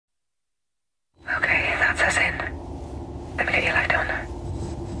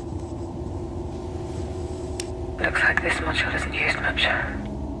this module isn't used much.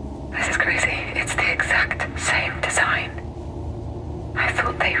 This is crazy. It's the exact same design. I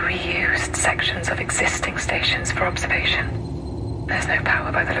thought they reused sections of existing stations for observation. There's no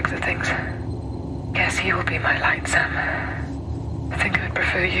power by the looks of things. Guess you will be my light, Sam. I think I would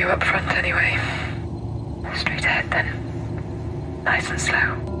prefer you up front anyway. Straight ahead then. Nice and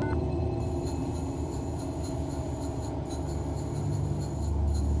slow.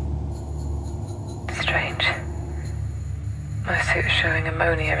 Strange. My suit is showing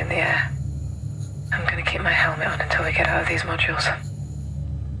ammonia in the air. I'm gonna keep my helmet on until we get out of these modules.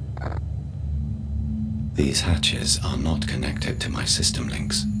 These hatches are not connected to my system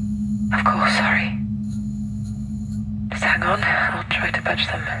links. Of course, sorry. Just hang on, I'll try to budge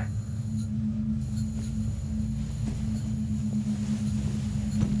them.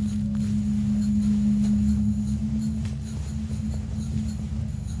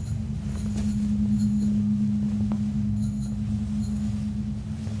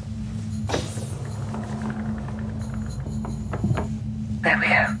 There we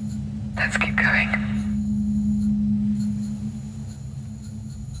go. Let's keep going.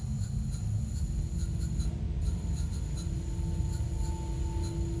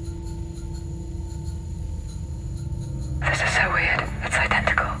 This is so weird. It's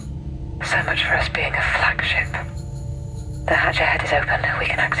identical. So much for us being a flagship. The hatch ahead is open. We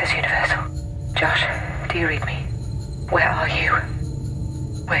can access Universal. Josh, do you read me? Where are you?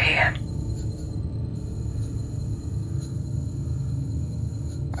 We're here.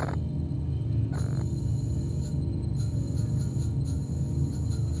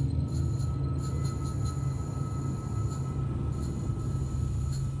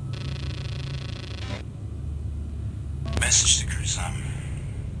 Message to crew, Sam.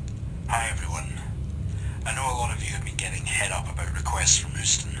 Hi everyone. I know a lot of you have been getting head up about requests from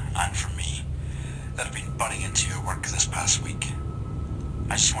Houston and from me that have been butting into your work this past week.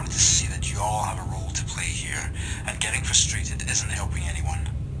 I just wanted to see that you all have a role to play here, and getting frustrated isn't helping anyone.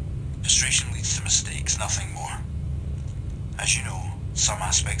 Frustration leads to mistakes, nothing more. As you know, some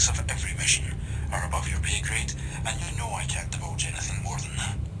aspects of every mission are above your pay grade, and you know I can't divulge anything more than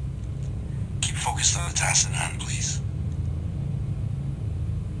that. Keep focused on the task at hand, please.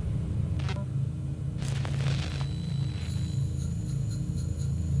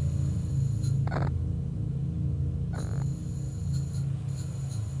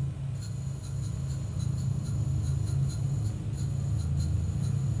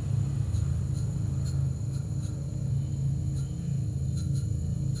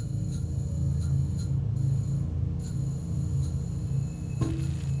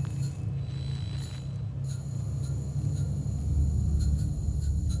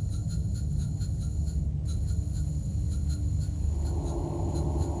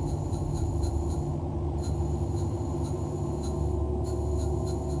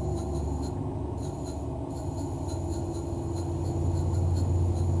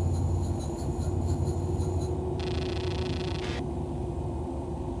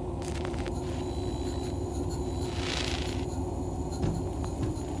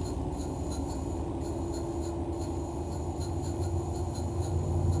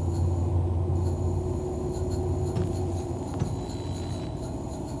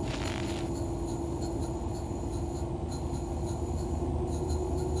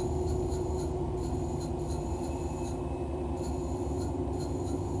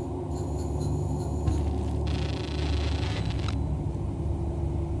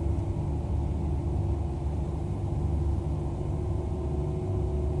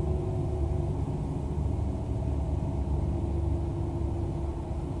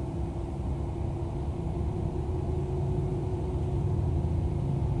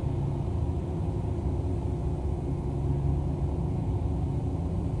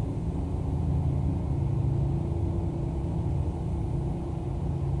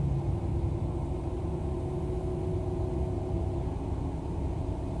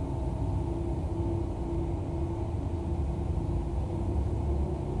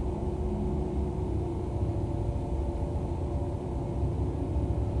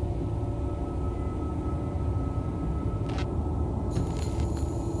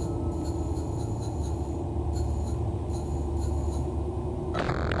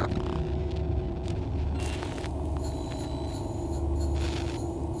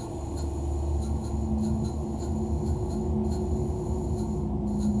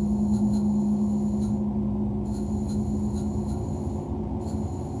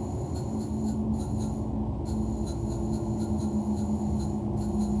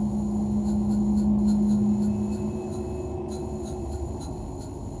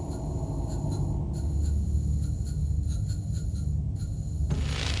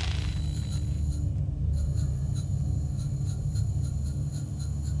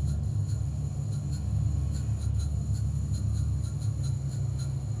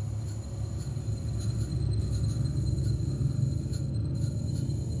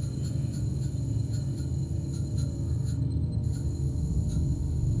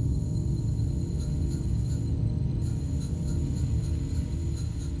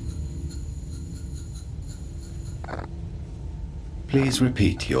 Please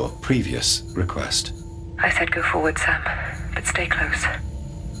repeat your previous request. I said go forward, Sam, but stay close.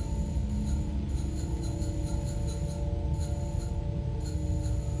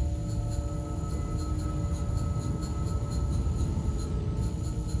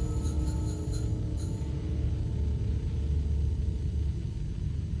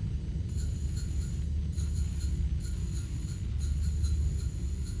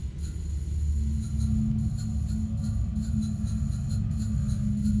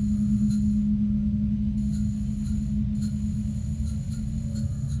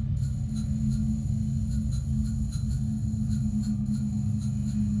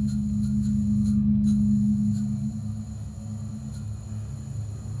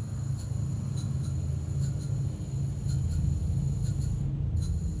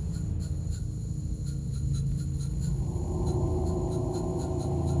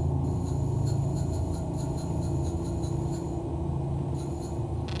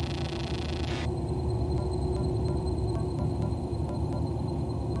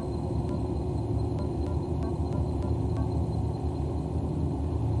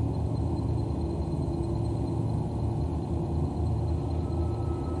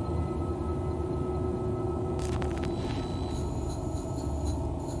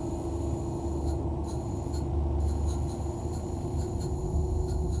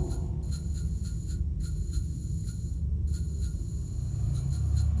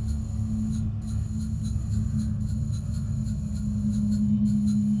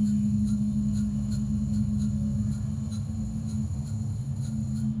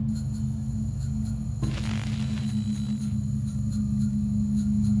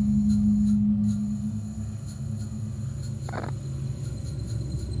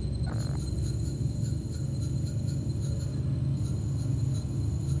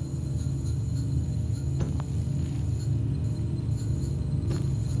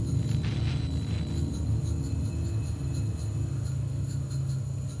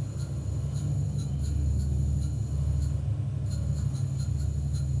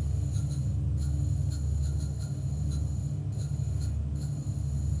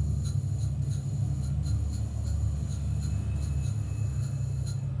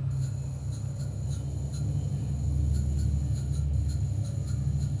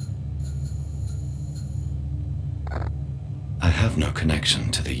 I have no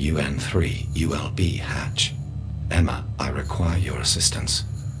connection to the UN-3 ULB hatch. Emma, I require your assistance.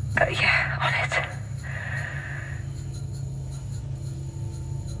 Yeah, on it.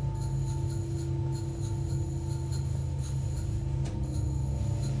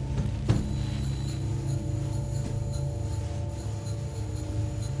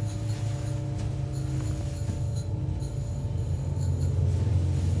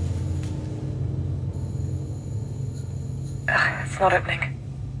 It's not opening.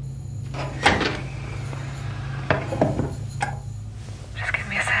 Just give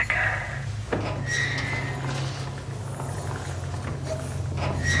me a sec.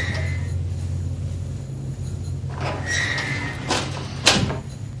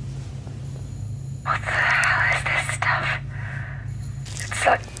 What the hell is this stuff? It's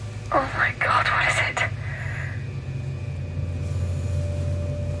like... oh my god, what is it?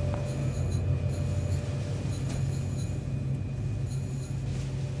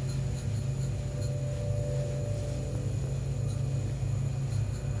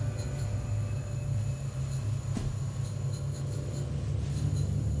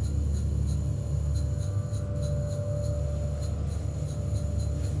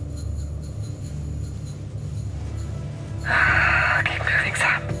 Keep moving,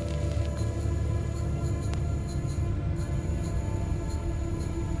 Sam.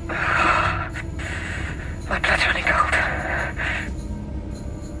 My blood's running cold.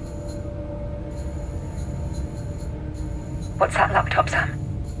 What's that laptop, Sam?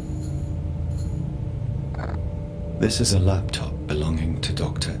 This is a laptop belonging to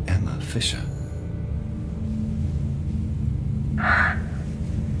Dr. Emma Fisher.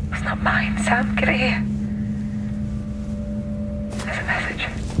 It's not mine, Sam. Get it here. There's a message.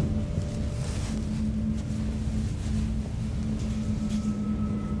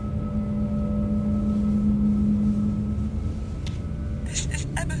 This is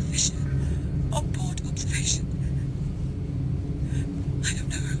Emma Fisher, on board observation. I don't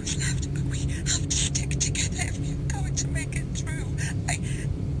know who's left, but we have to stick together if you're going to make it through.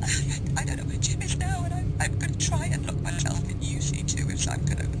 I don't know where Jim is now, and I'm going to try and lock myself in UC2 if Sam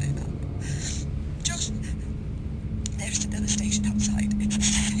can open it up. Josh,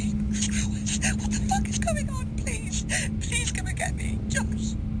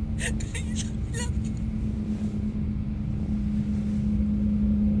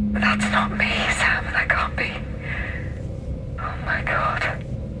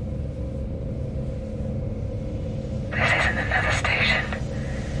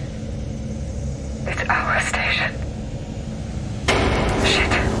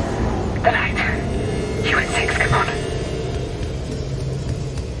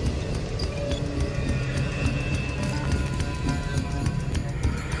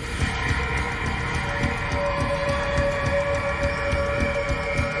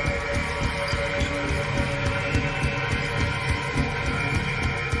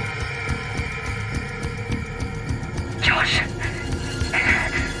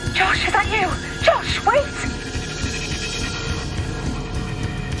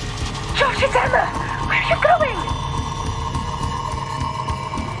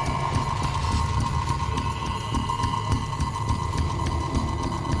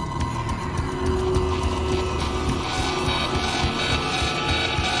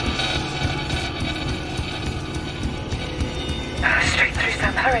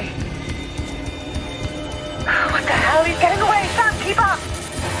 hurry. What the hell? He's getting away! Sam, keep up!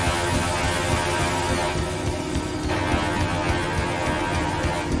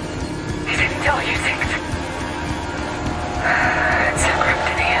 He's heading to RU6. It's so cramped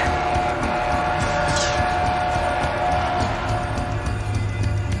in here.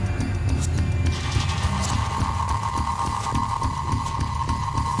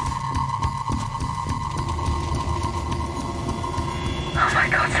 Oh my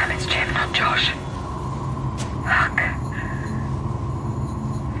god, Sam, it's Jim, not Josh.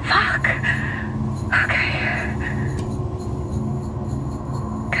 Fuck. Okay.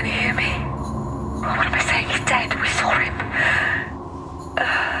 Can you hear me? Oh, what am I saying? He's dead. We saw him.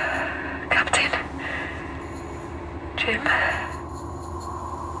 Captain. Jim.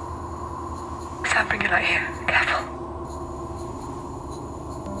 Sam, bring your light here. Careful.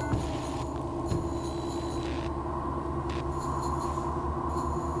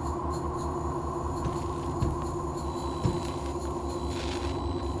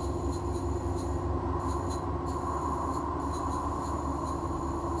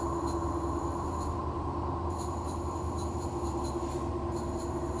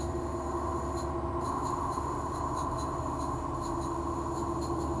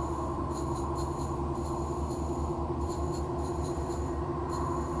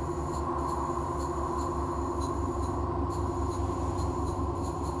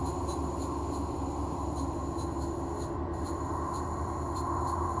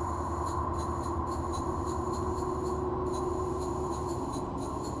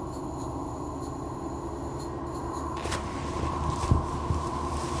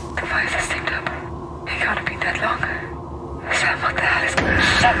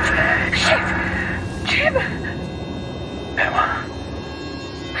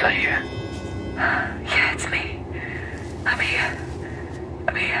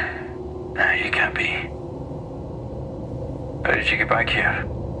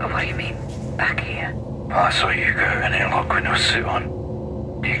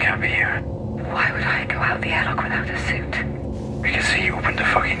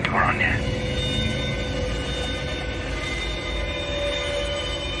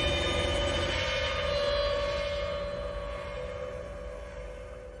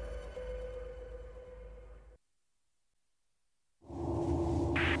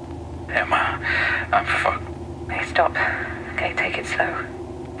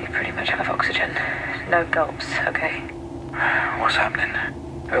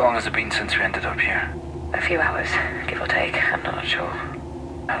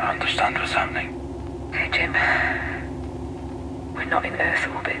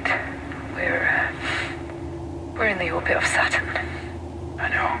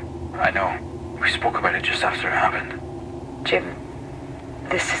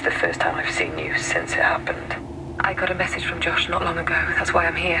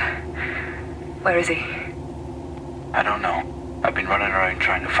 Where is he? I don't know. I've been running around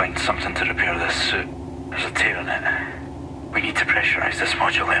trying to find something to repair this suit. There's a tear in it. We need to pressurize this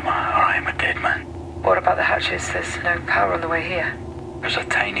module, Emma, or I am a dead man. What about the hatches? There's no power on the way here. There's a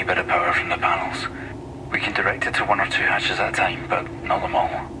tiny bit of power from the panels. We can direct it to one or two hatches at a time, but not them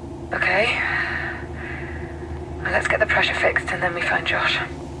all. Okay. Well, let's get the pressure fixed and then we find Josh.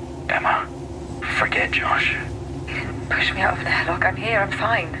 Emma, forget Josh. He didn't push me out of an airlock. I'm here, I'm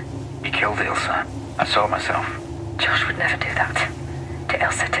fine. He killed Ilsa. I saw it myself. Josh would never do that. To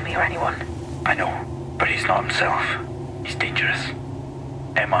Ilsa, to me, or anyone. I know, but he's not himself. He's dangerous.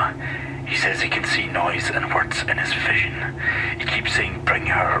 Emma, he says he can see noise and words in his vision. He keeps saying bring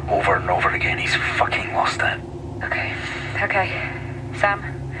her over and over again. He's fucking lost it. Okay. Sam,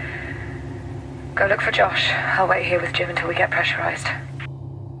 go look for Josh. I'll wait here with Jim until we get pressurized.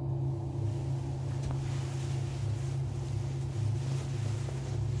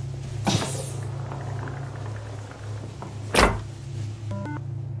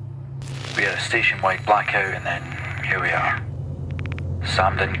 We had a station-wide blackout and then here we are.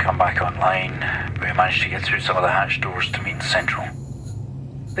 Sam didn't come back online, but we managed to get through some of the hatch doors to meet in Central.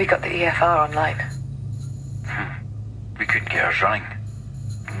 We got the EFR online. We couldn't get ours running.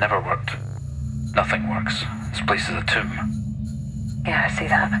 It never worked. Nothing works. This place is a tomb. Yeah, I see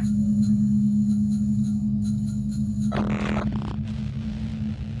that.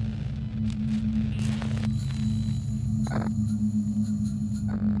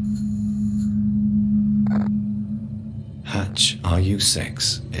 Hatch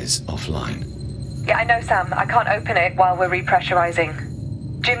RU6 is offline. Yeah, I know, Sam. I can't open it while we're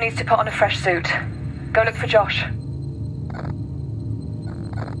repressurizing. Jim needs to put on a fresh suit. Go look for Josh.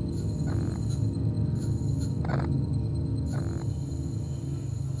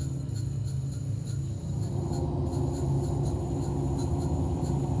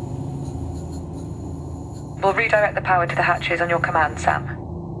 We'll redirect the power to the hatches on your command, Sam.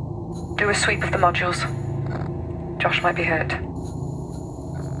 Do a sweep of the modules. Josh might be hurt.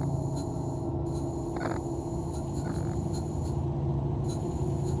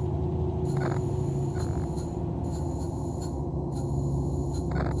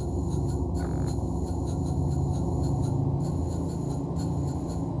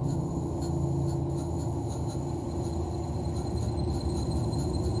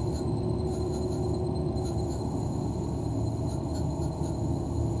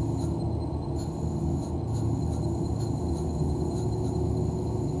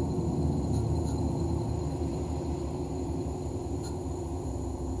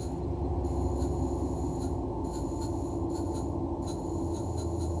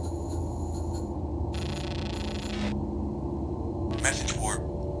 Message for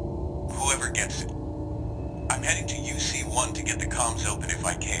whoever gets it. I'm heading to UC-1 to get the comms open if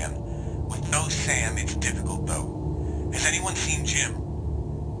I can. With no Sam, it's difficult though. Has anyone seen Jim?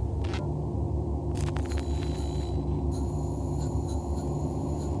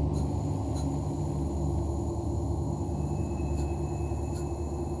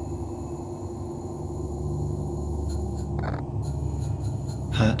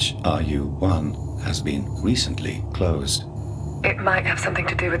 Hatch RU-1 has been recently closed. It might have something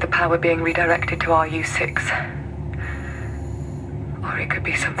to do with the power being redirected to RU-6. Or it could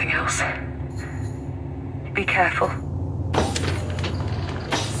be something else. Be careful.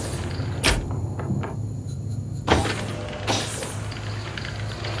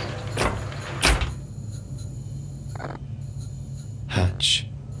 Hatch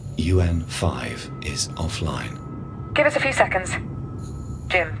UN-5 is offline. Give us a few seconds.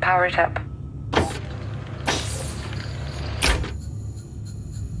 Jim, power it up.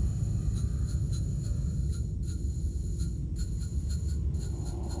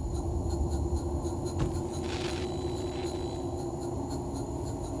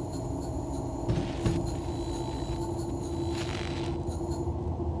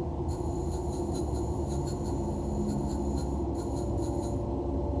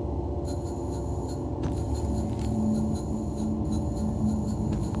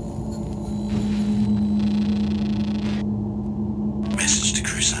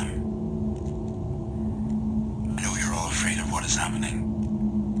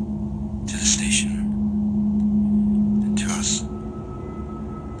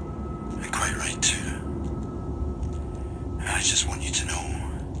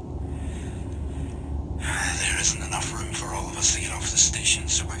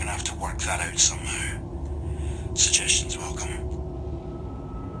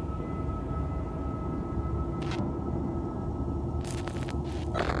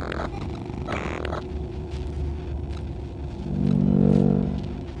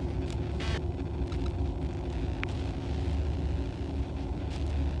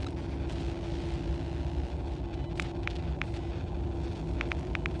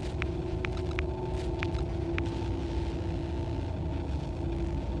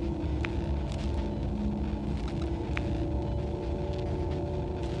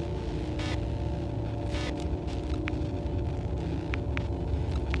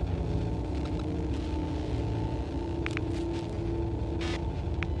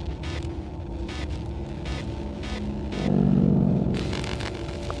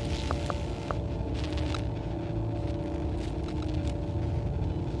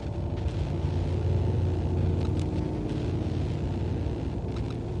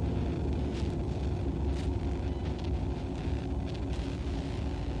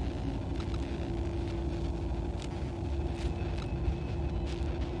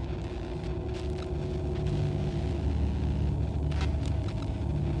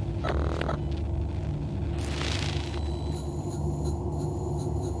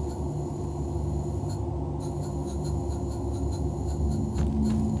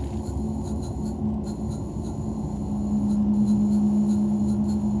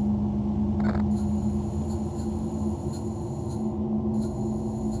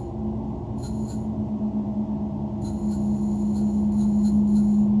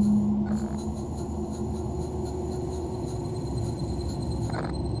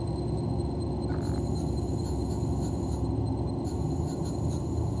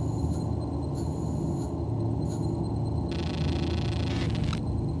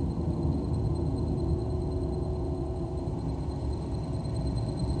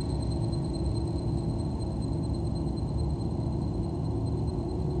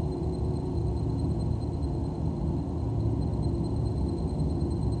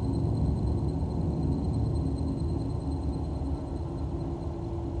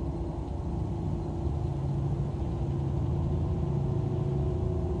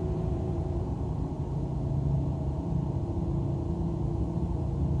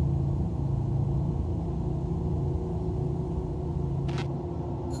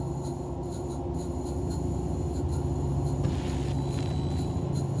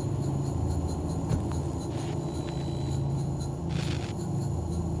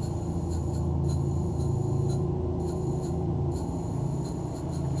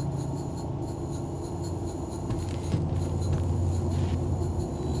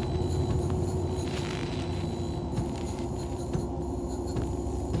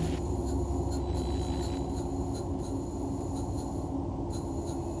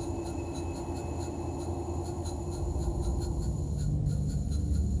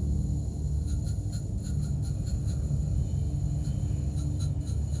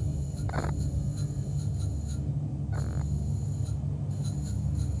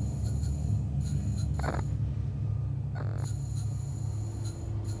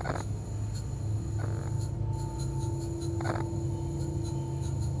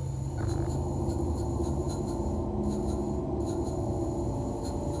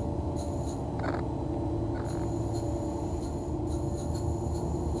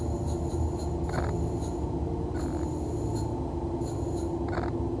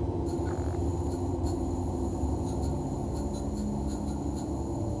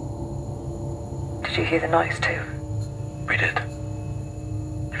 Did you hear the noise too? We did.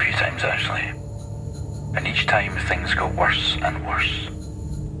 A few times actually. And each time things got worse and worse.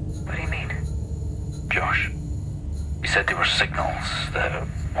 What do you mean? Josh. He said they were signals, that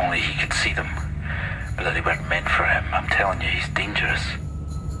only he could see them, but that they weren't meant for him. I'm telling you, he's dangerous.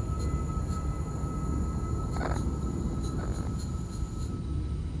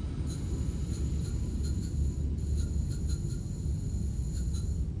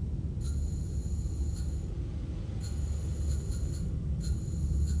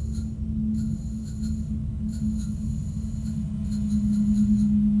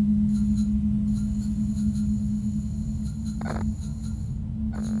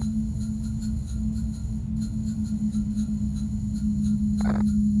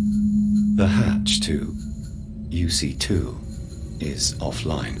 The hatch to UC2 is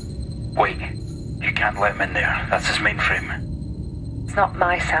offline. Wait, you can't let him in there. That's his mainframe. It's not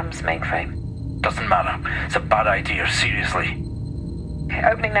my Sam's mainframe. Doesn't matter. It's a bad idea, seriously. Okay,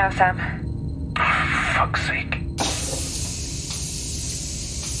 opening now, Sam. For fuck's sake.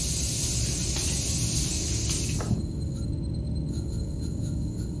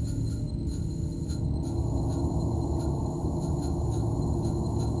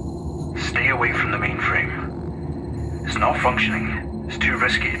 Stay away from the mainframe. It's not functioning. It's too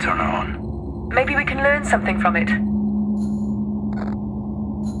risky to turn it on. Maybe we can learn something from it.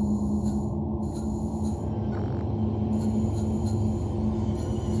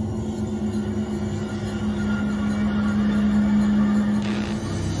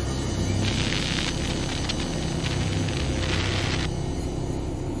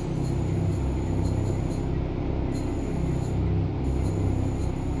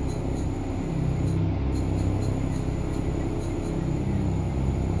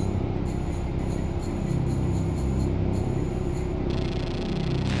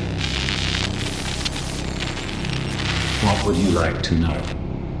 What would you like to know?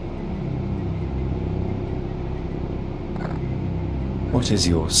 What is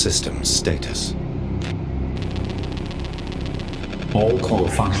your system's status? All core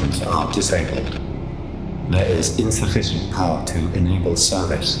functions are disabled. There is insufficient power to enable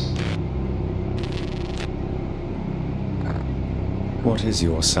service. What is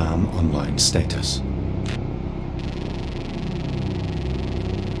your SAM online status?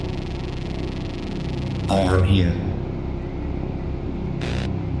 I am here.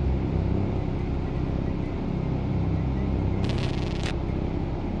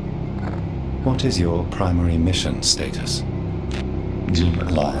 What is your primary mission status? Jim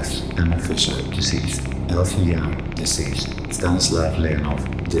Elias, Emma Fisher, deceased. Elsie Young, deceased. Stanislav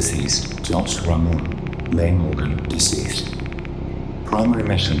Leonov, deceased. Josh Ramon, May Morgan, deceased. Primary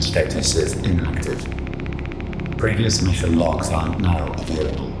mission status is inactive. Previous mission logs are now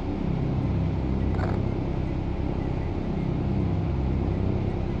available.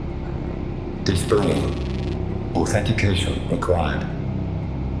 Displaying. Authentication required.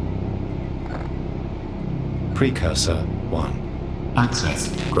 Precursor 1. Access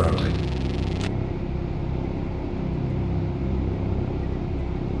granted.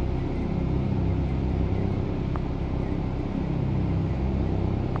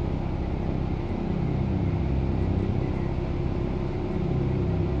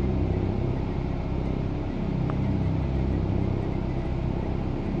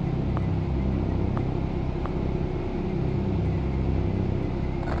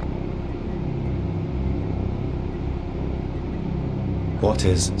 What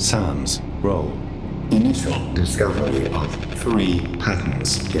is SAM's role? Initial discovery of 3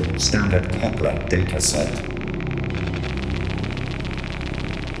 patterns in standard Kepler dataset.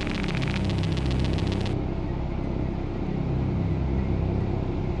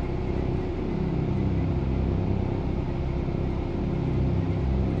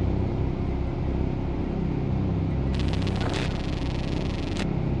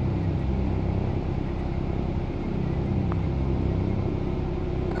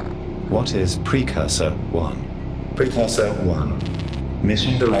 What is Precursor 1? Precursor 1.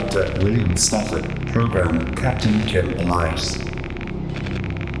 Mission Director William Stafford. Program Captain Jim Elias.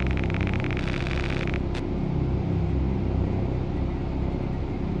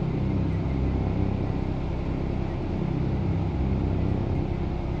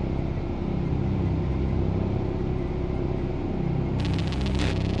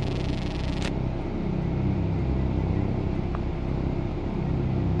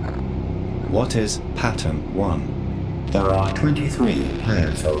 What is pattern 1? There are 23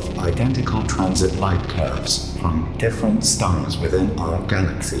 pairs of identical transit light curves from different stars within our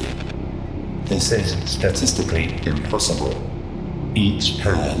galaxy. This is statistically impossible. Each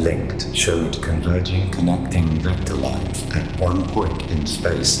pair linked showed converging connecting vector lines at one point in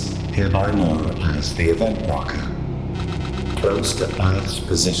space, hereby known as the event marker. Close to Earth's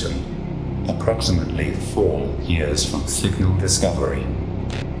position, approximately 4 years from signal discovery.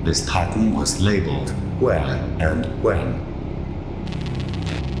 This pattern was labeled where and when.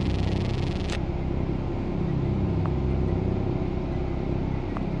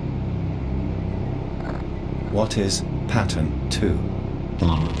 What is pattern 2?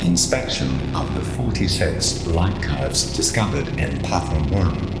 On inspection of the 46 light curves discovered in pattern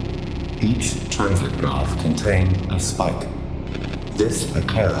 1, each transit graph contained a spike. This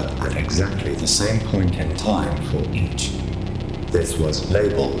occurred at exactly the same point in time for each. This was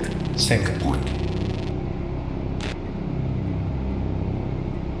labeled sync point.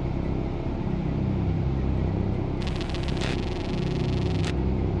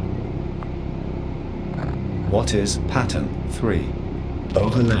 What is pattern 3?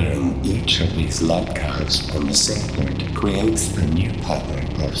 Overlaying each of these light curves on the sync point creates a new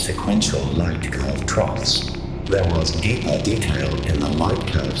pattern of sequential light curve troughs. There was deeper detail in the light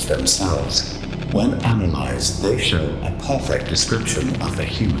curves themselves. When analyzed, they show a perfect description of the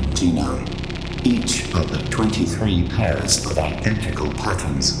human genome. Each of the 23 pairs of identical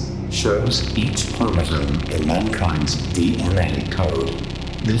patterns shows each chromosome in mankind's DNA code.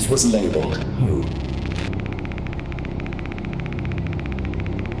 This was labeled WHO.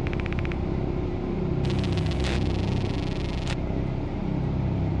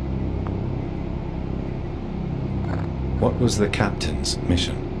 What was the captain's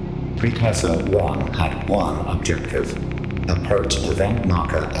mission? Precursor 1 had one objective: approach event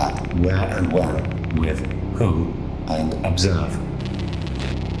marker at where and when with who and observe.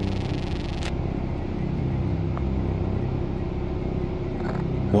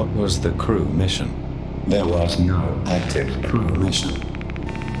 What was the crew mission? There was no active crew mission.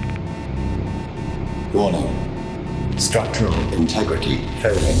 Warning. Structural integrity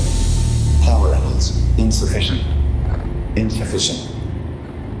failing. Power levels insufficient. Insufficient.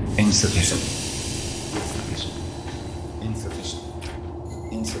 Insufficient. Insufficient.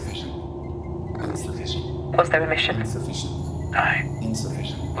 Insufficient. Insufficient. Was there a mission? Insufficient. Aye.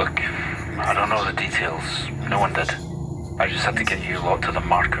 Insufficient. Look, I don't know the details. No one did. I just had to get you lot to the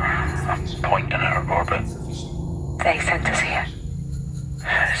marker, a point in our orbit. They sent us here.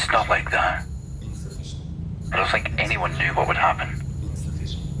 It's not like that. I don't think anyone knew what would happen.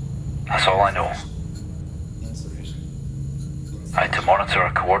 That's all I know. I had to monitor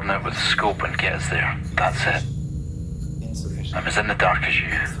our coordinate with the scope and get us there. That's it. I'm as in the dark as you.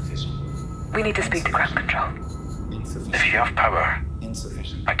 We need to speak to ground control. If you have power,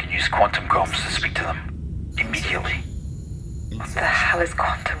 I can use quantum comms to speak to them. Immediately. What the hell is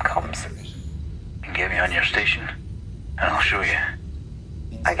quantum comms? You can get me on your station, and I'll show you.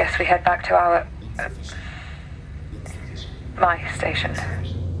 I guess we head back to our... my station.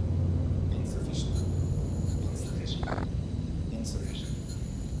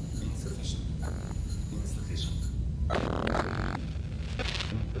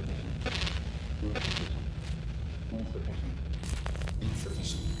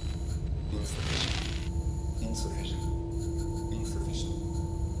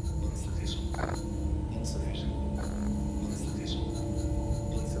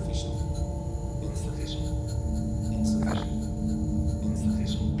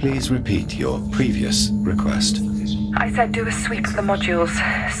 Please repeat your previous request. I said do a sweep of the modules,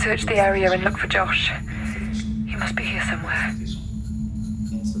 search the area and look for Josh. He must be here somewhere.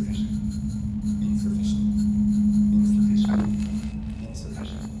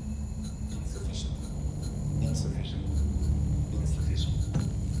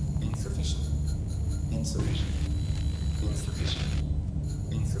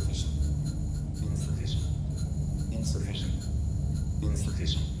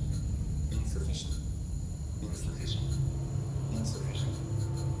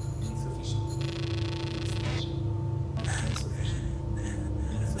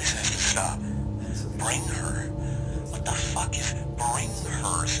 Bring her? What the fuck is bring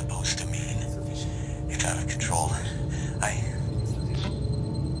her supposed to mean? It's out of control.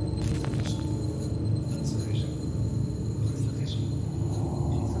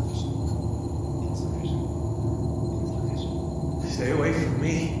 Stay away from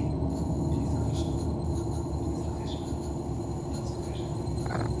me.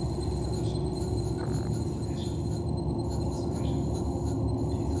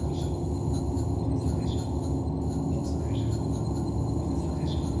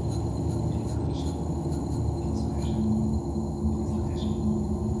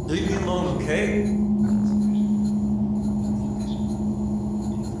 Leave me alone, okay?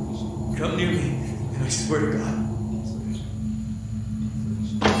 Come near me, and I swear to God.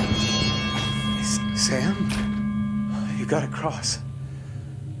 Sam? You gotta cross.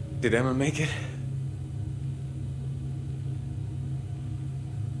 Did Emma make it?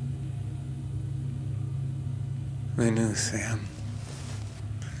 They knew, Sam.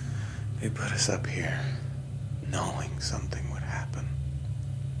 They put us up here, knowing something would happen.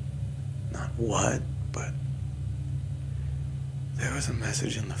 Not what, but there was a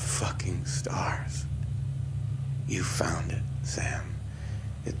message in the fucking stars. You found it, Sam.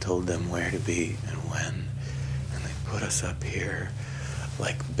 It told them where to be and when, and they put us up here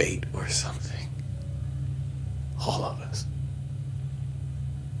like bait or something. All of us.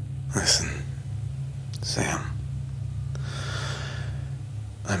 Listen, Sam.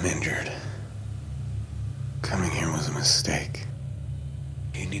 I'm injured. Coming here was a mistake.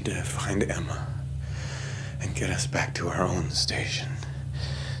 You need to find Emma and get us back to our own station.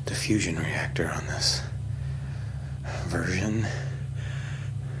 The fusion reactor on this version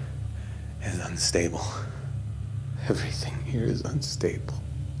is unstable. Everything here is unstable.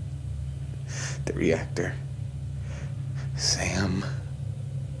 The reactor. Sam.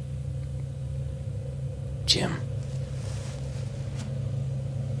 Jim.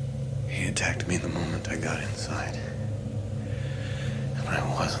 He attacked me the moment I got inside. And I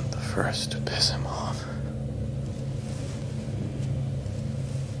wasn't the first to piss him off.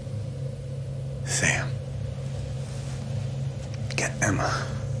 Sam. Get Emma.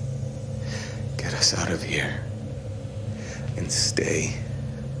 Get us out of here. And stay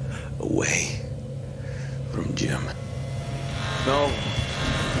away from Jim. No.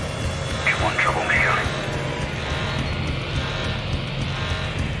 You want trouble, Mayor?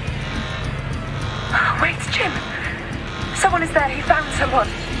 Wait, Jim. Someone is there. He found someone.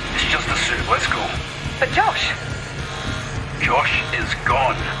 It's just a suit. Let's go. But Josh. Josh is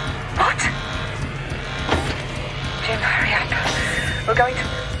gone. What? Jim, hurry up. We're going to...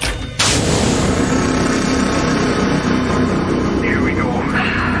 Here we go.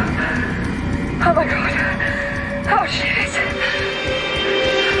 Oh my God. Oh shit.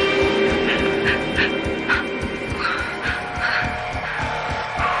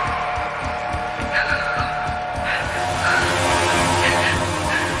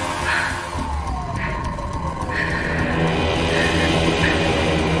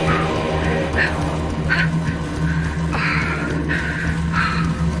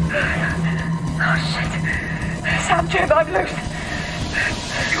 Jim, I'm loose.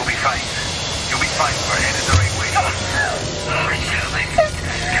 You'll be fine. You'll be fine. We're headed the right way. Calm down.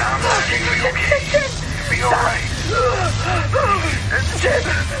 You'll be okay. You'll be alright. Jim!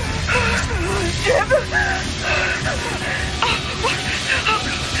 Jim!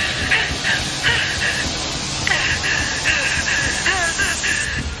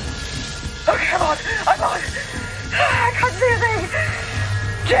 Okay, I'm on. I'm on. I can't see a thing.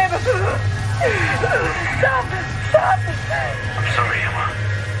 Jim! Stop! Stop! I'm sorry, Emma.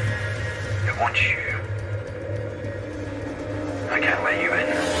 It wants you. I can't let you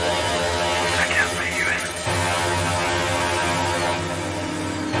in.